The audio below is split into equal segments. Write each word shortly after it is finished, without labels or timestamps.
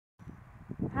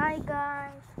Hi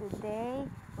guys, today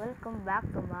welcome back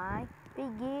to my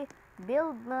piggy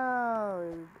build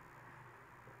mode.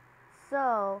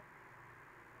 So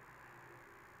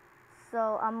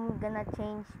I'm gonna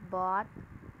change bot.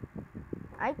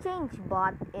 I changed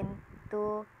bot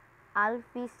into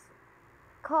Alphys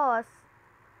cause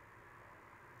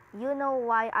you know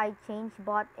why I changed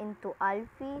bot into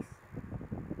Alphys?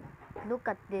 Look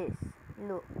at this.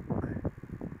 Look.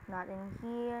 Not in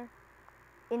here.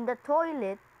 In the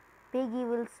toilet, Piggy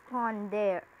will spawn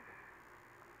there.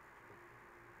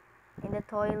 In the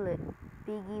toilet,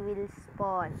 Piggy will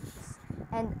spawn.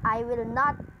 And I will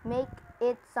not make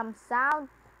it some sound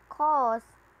cause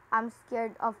I'm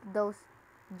scared of those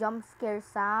jump scare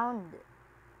sound.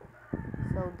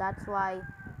 So that's why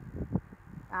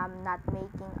I'm not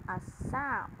making a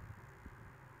sound.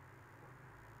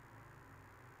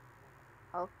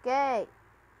 Okay.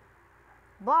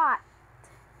 But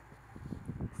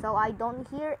so I don't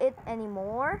hear it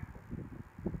anymore.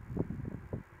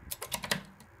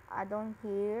 I don't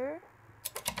hear.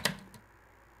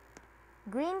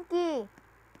 Green key.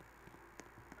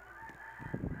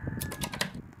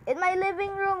 In my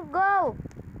living room, go.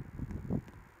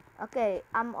 Okay,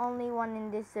 I'm only one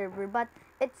in this server, but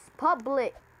it's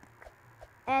public.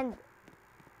 And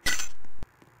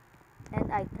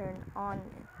I turn on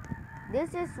it.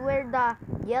 This is where the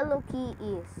yellow key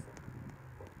is.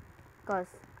 Cause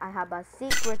I have a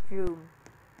secret room.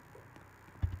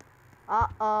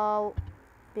 Uh-oh.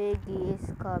 Piggy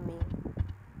is coming.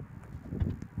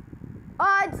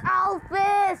 Oh, it's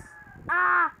Alphys!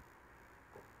 Ah!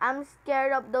 I'm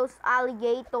scared of those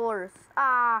alligators.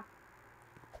 Ah!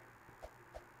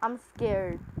 I'm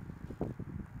scared.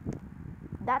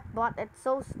 That bot, it's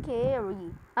so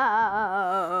scary.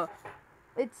 Ah!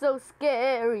 It's so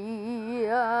scary.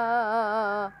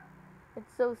 Ah!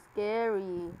 It's so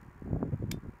scary.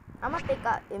 I'm gonna take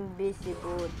a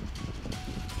invisible.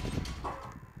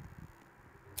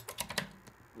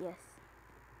 Yes.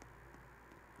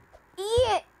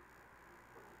 Yeah!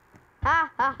 Ha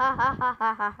ha ha ha ha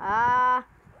ha ha ha.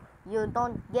 You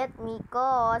don't get me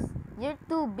cause you're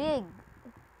too big.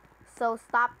 So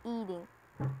stop eating.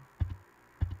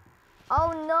 Oh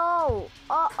no!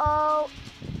 Uh-oh!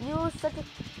 You're such a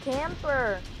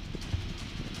camper.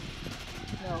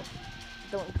 No.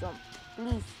 Don't jump.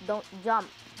 Please don't jump.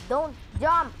 Don't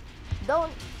jump.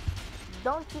 Don't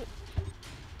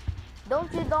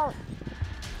you don't.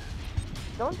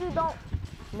 Don't you don't.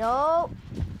 No.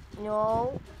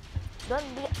 No.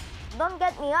 Don't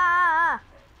get me. Ah.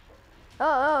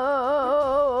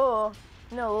 Oh.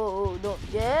 No,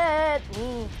 don't get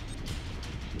me.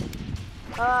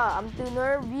 I'm too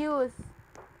nervous.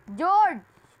 George,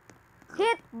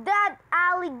 hit that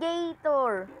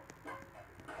alligator.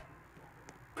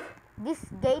 This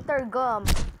gator gum.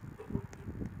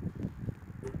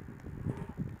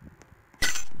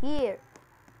 Here.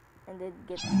 And then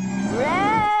get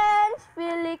Ranch,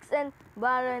 Felix, and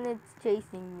Baron is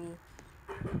chasing me.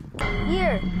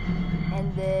 Here.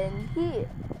 And then here.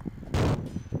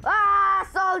 Ah,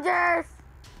 soldiers!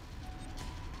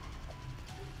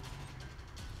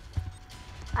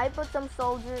 I put some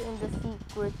soldier in the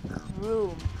secret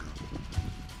room.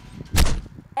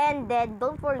 And then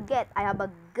don't forget, I have a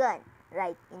gun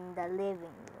right in the living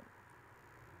room.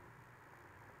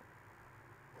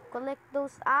 Collect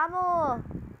those ammo.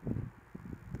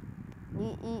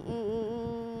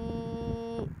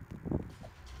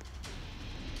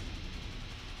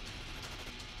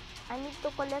 I need to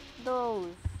collect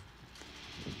those.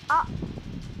 Ah,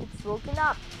 it's woken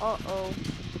up. Uh-oh.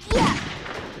 Yeah!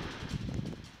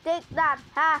 Take that.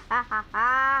 Ha ha ha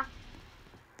ha.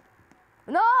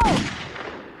 No!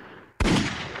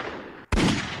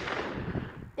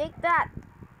 Take that.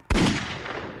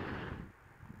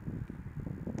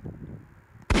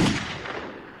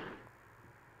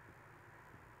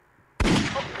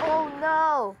 Oh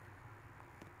no.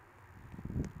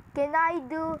 Can I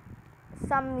do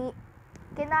some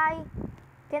Can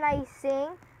I sing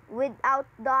without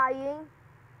dying?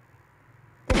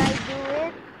 Can I do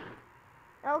it?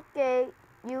 Okay,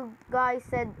 you guys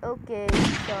said okay,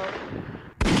 so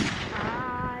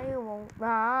I won't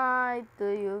lie to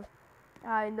you.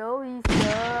 I know he's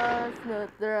just not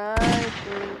right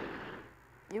to you.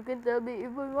 You can tell me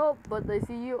if I'm up, but I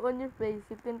see you on your face.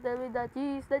 You can tell me that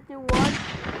cheese that you want.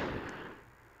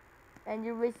 And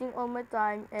you're wasting all my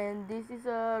time, and this is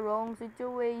a wrong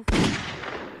situation.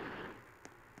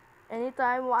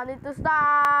 Anytime wanted to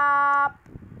stop.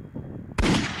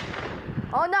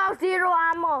 Oh no, zero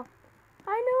ammo.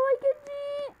 I know I can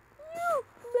beat you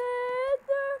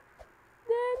better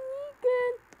than he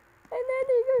can. And then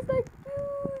he goes like, you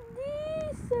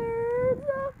deserve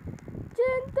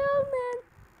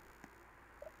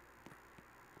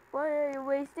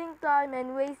time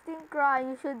and wasting crime.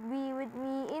 You should be with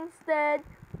me instead.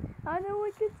 I know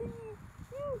I can see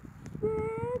you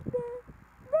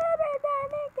better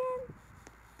than I can.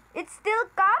 It's still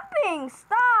camping.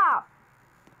 Stop.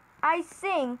 I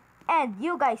sing and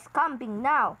you guys camping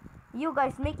now. You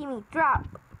guys making me trap.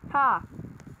 Ha.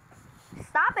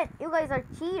 Stop it. You guys are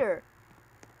cheater.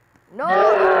 No.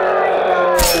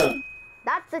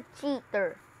 That's a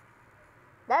cheater.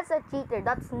 That's a cheater.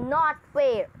 That's not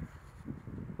fair.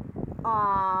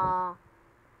 Nah.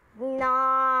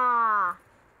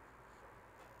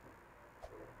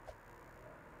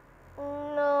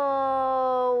 No.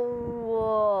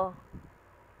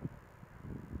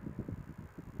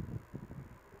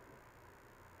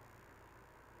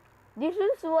 This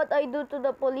is what I do to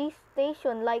the police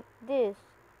station, like this.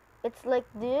 It's like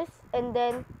this, and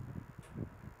then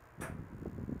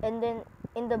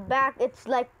in the back it's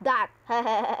like that.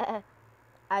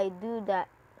 I do that.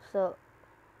 So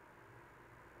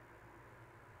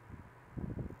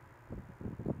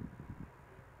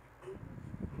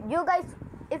you guys,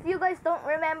 if you guys don't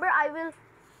remember, I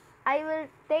will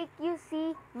take you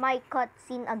see my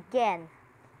cutscene again.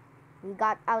 We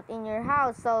got out in your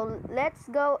house, so let's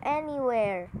go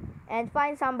anywhere and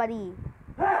find somebody.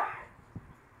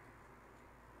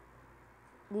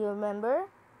 Do you remember?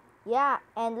 Yeah,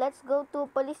 and let's go to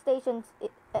police stations.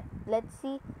 Let's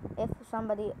see if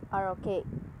somebody are okay.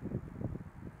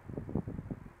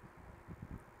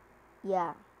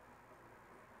 Yeah.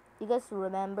 You guys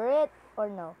remember it or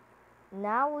no?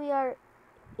 Now we are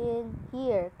in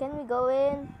here. Can we go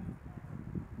in?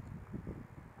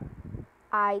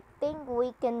 I think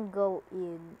we can go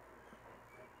in.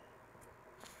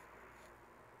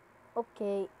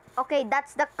 Okay. Okay,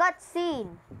 that's the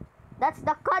cutscene. That's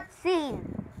the cutscene.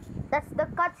 That's the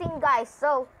cutscene, guys.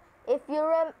 So, if you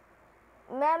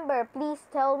remember, please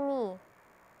tell me.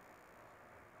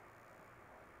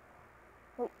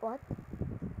 Wait, what?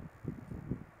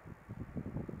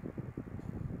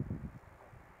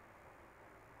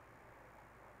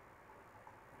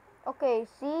 Okay,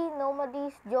 see,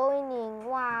 nobody's joining.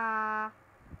 Wow.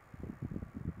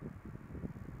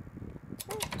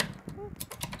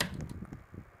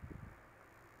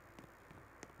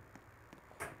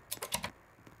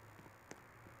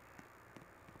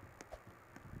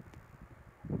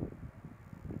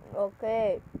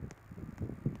 Okay.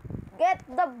 Get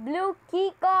the blue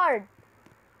key card.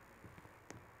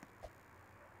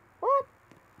 What?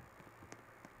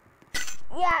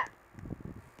 Yeah.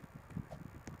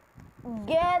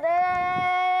 Get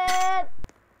it.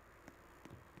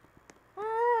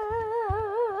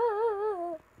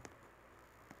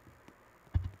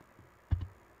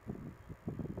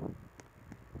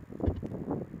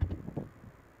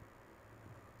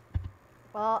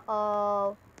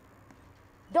 Uh-oh.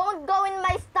 Don't go in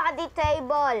my study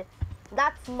table.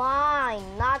 That's mine,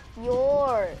 not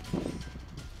yours.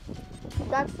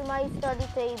 That's my study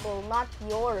table, not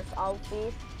yours,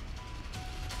 Alfie.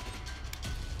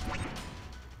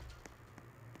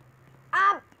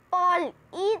 Apple!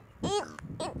 Eat it!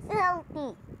 It's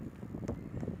healthy.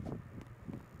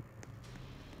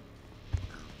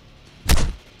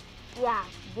 Yeah,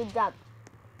 good job.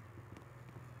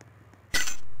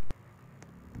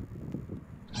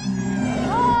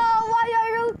 Oh, why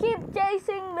are you keep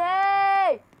chasing me?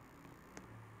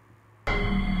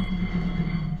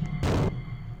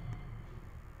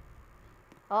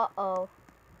 Uh-oh.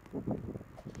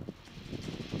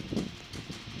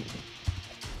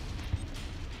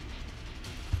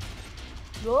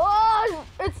 Oh,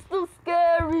 it's too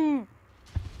scary.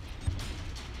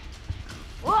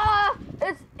 Whoa,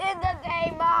 it's in the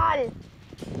table.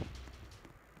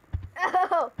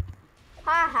 Oh,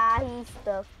 haha, he's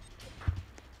stuck.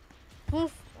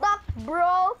 He's stuck,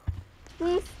 bro.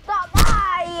 He's stuck.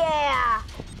 Ah, yeah.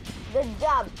 Good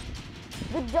job.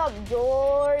 Good job,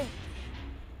 George.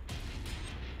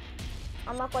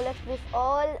 I'ma collect this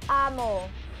all ammo.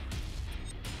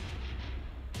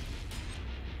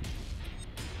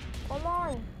 Come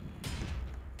on.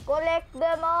 Collect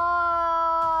them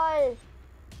all.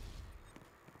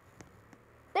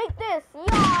 Take this.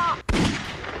 Yeah.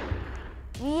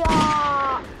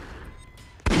 Yeah.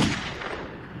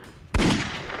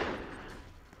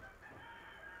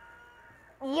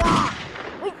 Yeah.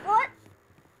 Wait, what?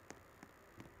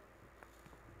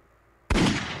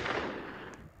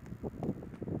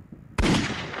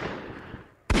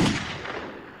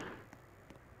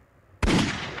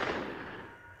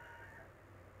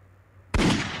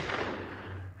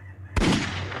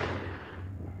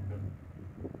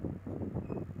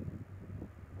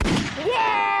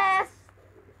 Yes!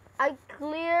 I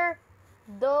clear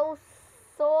those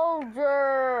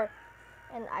soldiers.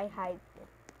 and I hide it.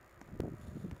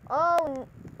 Oh,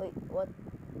 wait, what?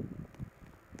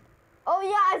 Oh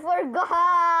yeah, I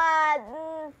forgot!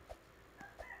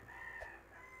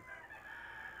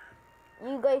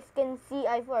 You guys can see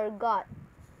I forgot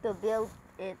to build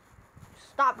it.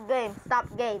 Stop game,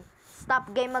 stop game,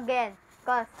 stop game again.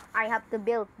 Cause I have to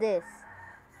build this.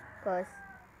 Cause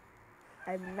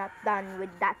I'm not done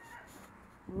with that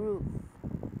roof.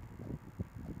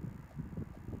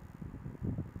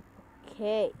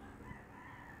 Okay.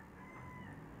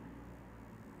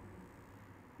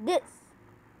 This.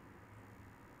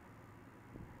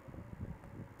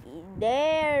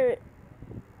 There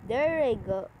you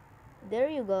go. There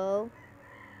you go.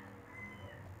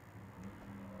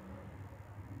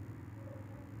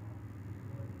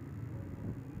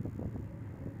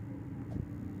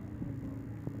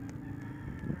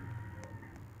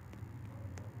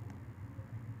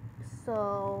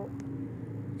 So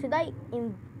should I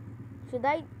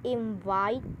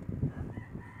invite?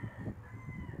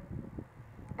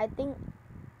 I think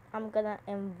I'm gonna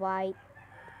invite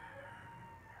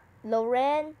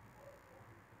Lauren,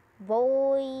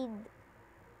 Void,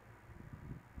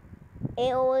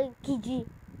 AOL Kiji,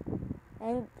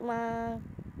 and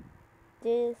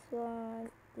this one.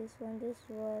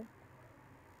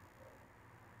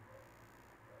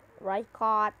 Right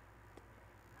caught.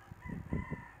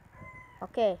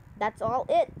 Okay, that's all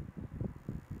it.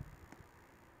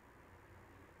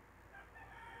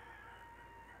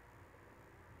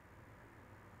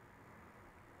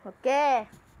 Okay,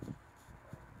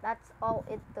 that's all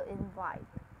it to invite.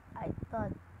 I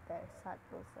thought there's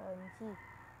subtitles on G.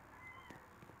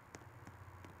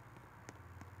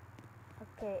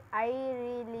 Okay,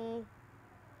 I'm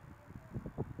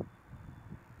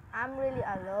really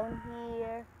alone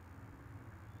here.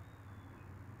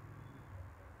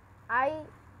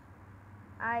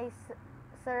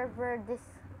 Server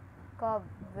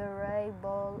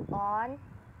discoverable on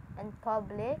and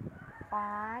public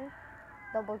on,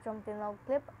 double jumping log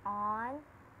clip on.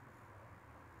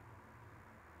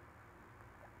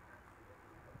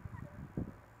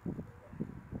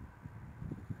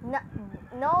 No,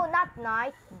 not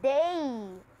night, day.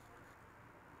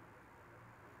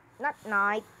 Not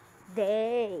night,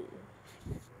 day.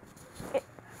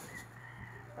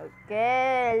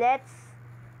 Okay,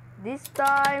 this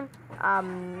time,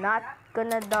 I'm not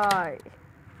gonna die.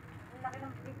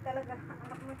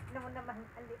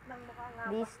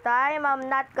 This time, I'm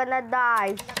not gonna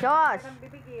die. Shush!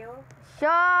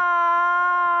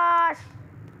 Shush!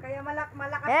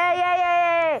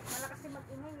 Hey!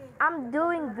 I'm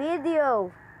doing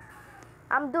video.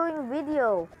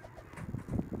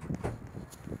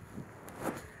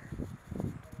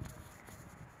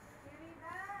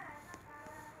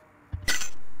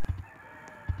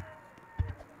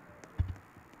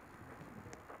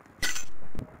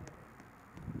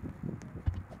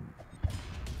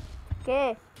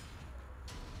 Okay.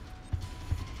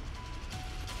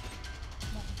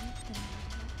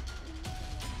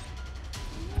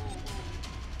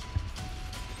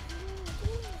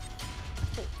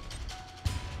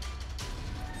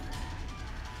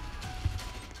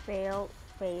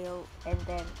 Fail, and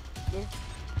then this.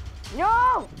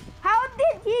 No! How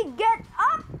did he get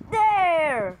up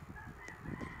there?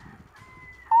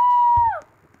 Ah!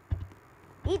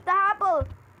 Eat the apple.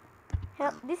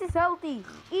 This is healthy.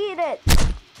 Eat it.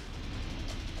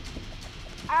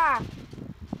 Ah!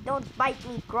 Don't bite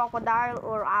me, crocodile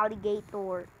or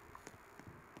alligator.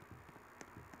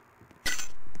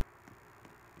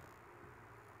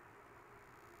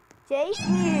 Chase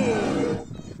me.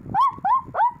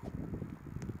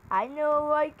 I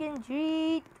know I can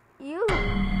treat you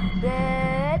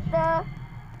better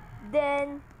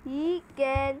than he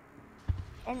can,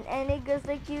 and any girls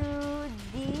like you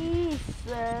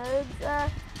deserves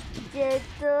a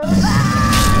gentle.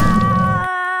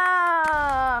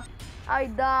 Ah! I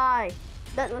die.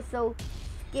 That was so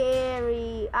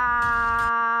scary.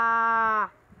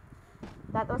 Ah!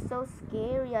 That was so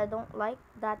scary. I don't like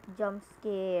that jump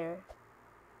scare.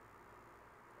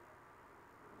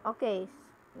 Okay.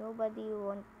 Nobody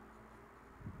wants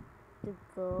to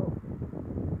go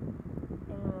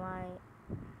in my.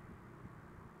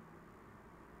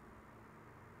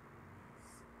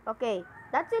 Okay,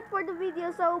 that's it for the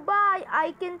video. So bye.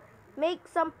 I can make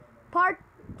some part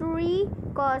 3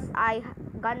 cause I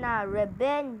gonna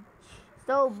revenge.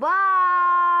 So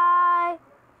bye.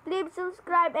 Please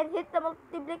subscribe and hit the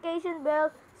multiplication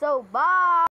bell. So bye.